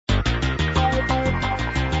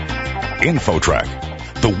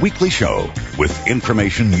InfoTrack, the weekly show with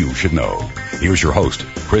information you should know. Here's your host,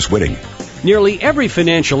 Chris Whitting. Nearly every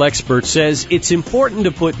financial expert says it's important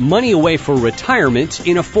to put money away for retirement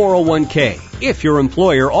in a 401k if your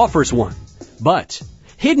employer offers one. But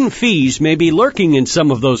hidden fees may be lurking in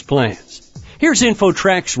some of those plans. Here's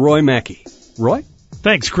InfoTrack's Roy Mackey. Roy?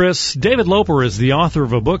 Thanks, Chris. David Loper is the author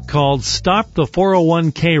of a book called Stop the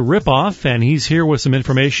 401k Ripoff, and he's here with some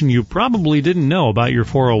information you probably didn't know about your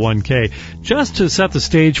 401k. Just to set the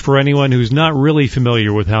stage for anyone who's not really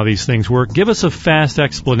familiar with how these things work, give us a fast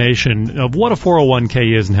explanation of what a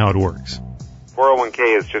 401k is and how it works.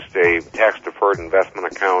 401k is just a tax-deferred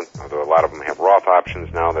investment account, although a lot of them have Roth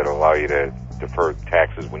options now that allow you to defer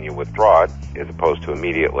taxes when you withdraw it, as opposed to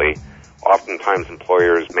immediately. Oftentimes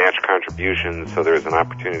employers match contributions, so there's an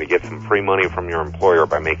opportunity to get some free money from your employer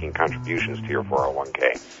by making contributions to your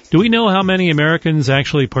 401k. Do we know how many Americans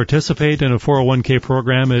actually participate in a 401k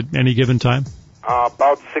program at any given time?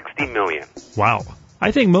 About 60 million. Wow.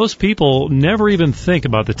 I think most people never even think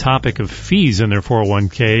about the topic of fees in their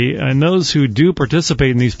 401k, and those who do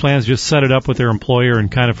participate in these plans just set it up with their employer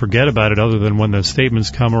and kind of forget about it other than when the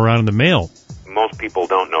statements come around in the mail. Most people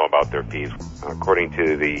don't know about their fees. According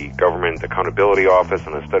to the Government Accountability Office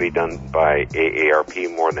and a study done by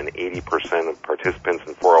AARP, more than 80% of participants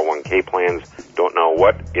in 401k plans don't know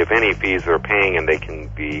what, if any, fees they're paying, and they can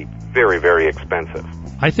be very, very expensive.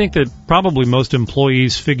 I think that probably most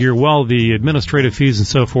employees figure, well, the administrative fees and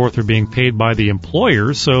so forth are being paid by the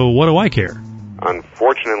employer, so what do I care?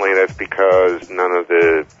 Unfortunately, that's because none of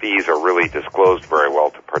the fees are really disclosed very well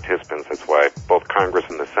to participants. That's why both Congress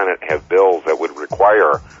and the Senate have bills that would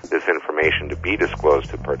require this information to be disclosed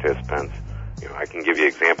to participants. I can give you an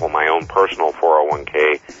example. My own personal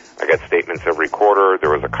 401k, I got statements every quarter. There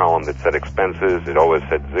was a column that said expenses. It always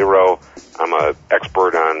said zero. I'm an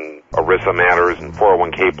expert on ERISA matters and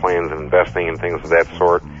 401k plans and investing and things of that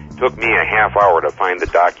sort. It took me a half hour to find the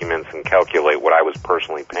documents and calculate what I was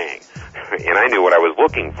personally paying. And I knew what I was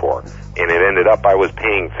looking for. And it ended up I was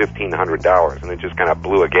paying $1,500. And it just kind of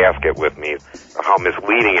blew a gasket with me how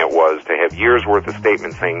misleading it was to have years' worth of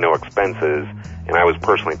statements saying no expenses, and I was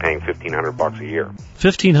personally paying $1,500 a year.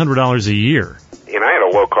 $1,500 a year? And I had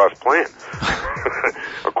a low-cost plan,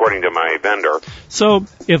 according to my vendor. So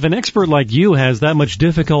if an expert like you has that much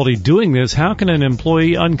difficulty doing this, how can an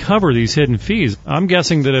employee uncover these hidden fees? I'm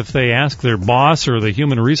guessing that if they ask their boss or the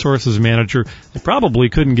human resources manager, they probably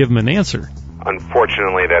couldn't give them an answer.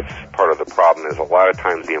 Unfortunately, that's part of the problem, is a lot of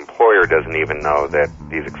times the employer doesn't even know that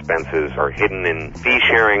these expenses are hidden in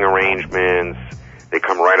fee-sharing arrangements. They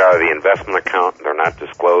come right out of the investment account. They're not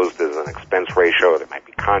disclosed as an expense ratio. There might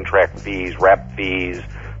be contract fees, rep fees,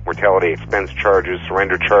 mortality expense charges,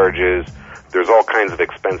 surrender charges. There's all kinds of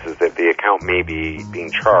expenses that the account may be being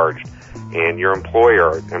charged. And your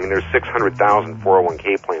employer, there's 600,000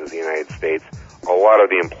 401k plans in the United States. A lot of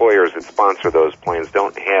the employers that sponsor those plans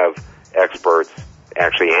don't have experts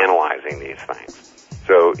actually analyzing these things.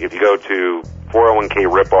 So if you go to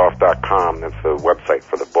 401kripoff.com, that's the website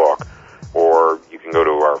for the book, or you can go to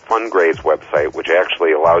our FundGrades website, which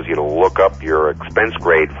actually allows you to look up your expense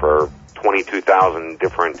grade for 22,000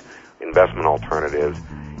 different investment alternatives.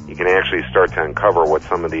 You can actually start to uncover what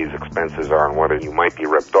some of these expenses are and whether you might be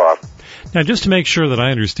ripped off. Now, just to make sure that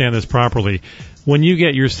I understand this properly, when you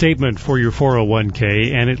get your statement for your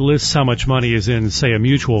 401k and it lists how much money is in, say, a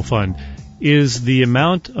mutual fund, is the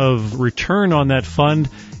amount of return on that fund,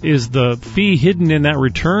 is the fee hidden in that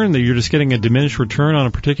return, that you're just getting a diminished return on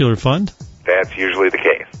a particular fund? That's usually the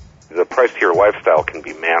case. The price to your lifestyle can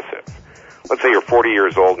be massive. Let's say you're 40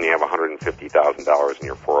 years old and you have $150,000 in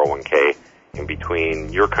your 401k. In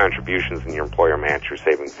between your contributions and your employer match, you're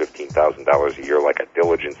saving $15,000 a year like a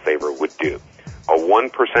diligent saver would do. A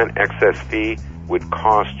 1% excess fee would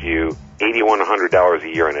cost you $8,100 a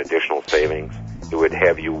year in additional savings. It would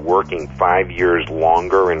have you working 5 years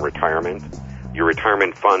longer in retirement. Your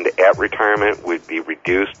retirement fund at retirement would be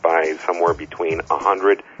reduced by somewhere between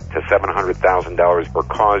 $100,000 to $700,000, or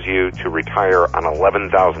cause you to retire on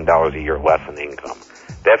 $11,000 a year less in income.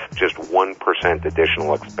 That's just 1%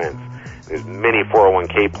 additional expense. There's many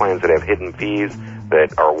 401k plans that have hidden fees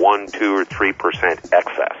that are 1, 2, or 3%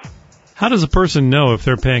 excess. How does a person know if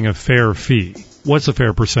they're paying a fair fee? What's a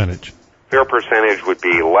fair percentage? Fair percentage would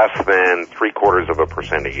be less than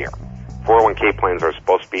 0.75% a year. 401k plans are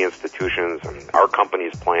supposed to be institutions, and our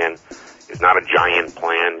company's plan is not a giant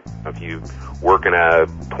plan. If you work in a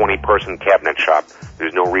 20-person cabinet shop,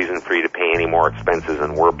 there's no reason for you to pay any more expenses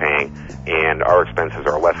than we're paying, and our expenses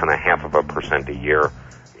are less than 0.5% a year,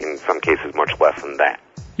 in some cases much less than that.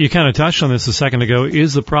 You kind of touched on this a second ago.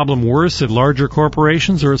 Is the problem worse at larger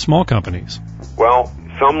corporations or at small companies? Well,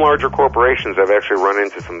 some larger corporations have actually run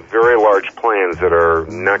into some very large plans that are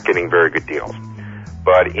not getting very good deals.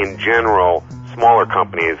 But in general, smaller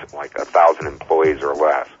companies, like 1,000 employees or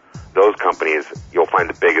less, those companies, you'll find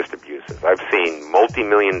the biggest abuses. I've seen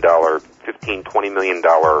multi-million-dollar, $15, $20 million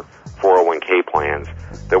 401k plans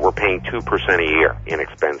that were paying 2% a year in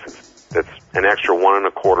expenses. That's an extra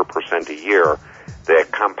 1.25% a year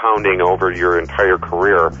that, compounding over your entire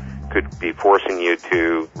career, could be forcing you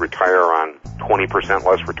to retire on 20%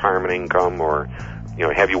 less retirement income, or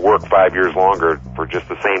have you work 5 years longer for just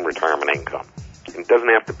the same retirement income. It doesn't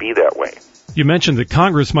have to be that way. You mentioned that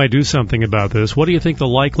Congress might do something about this. What do you think the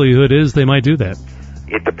likelihood is they might do that?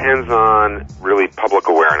 It depends on really public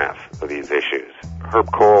awareness of these issues.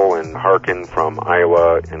 Herb Kohl and Harkin from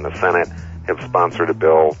Iowa in the Senate have sponsored a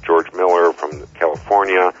bill. George Miller from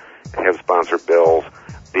California have sponsored bills.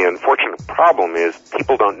 The unfortunate problem is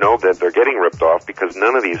people don't know that they're getting ripped off because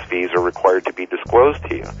none of these fees are required to be disclosed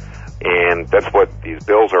to you. And that's what these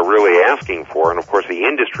bills are really asking for. And, of course, the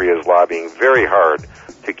industry is lobbying very hard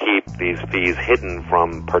to keep these fees hidden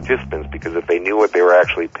from participants, because if they knew what they were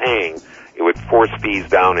actually paying, it would force fees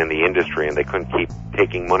down in the industry, and they couldn't keep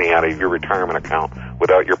taking money out of your retirement account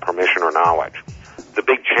without your permission or knowledge. The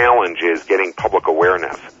big challenge is getting public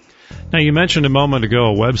awareness. Now, you mentioned a moment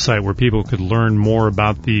ago a website where people could learn more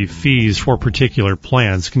about the fees for particular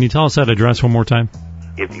plans. Can you tell us that address one more time?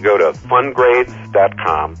 If you go to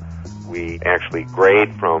fundgrades.com, we actually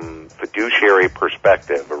grade from fiduciary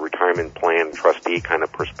perspective, a retirement plan trustee kind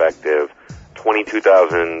of perspective,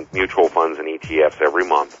 22,000 mutual funds and ETFs every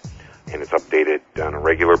month, and it's updated on a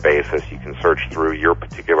regular basis. You can search through your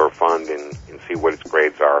particular fund and see what its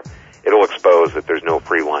grades are. It'll expose that there's no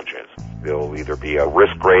free lunches. There'll either be a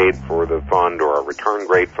risk grade for the fund or a return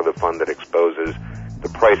grade for the fund that exposes the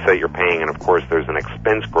price that you're paying, and of course there's an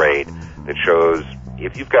expense grade that shows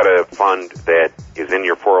if you've got a fund that is in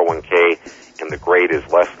your 401k and the grade is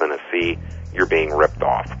less than a C, you're being ripped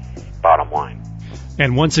off, bottom line.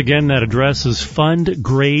 And once again, that address is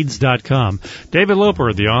fundgrades.com. David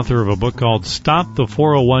Loper, the author of a book called Stop the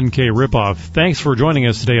 401k Ripoff. Thanks for joining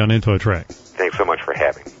us today on InfoTrack. Thanks so much for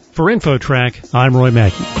having me. For InfoTrack, I'm Roy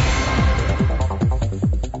Mackey.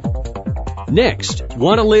 Next,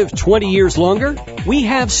 want to live 20 years longer? We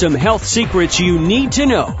have some health secrets you need to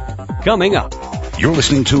know. Coming up. You're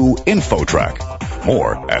listening to InfoTrack.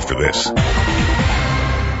 More after this.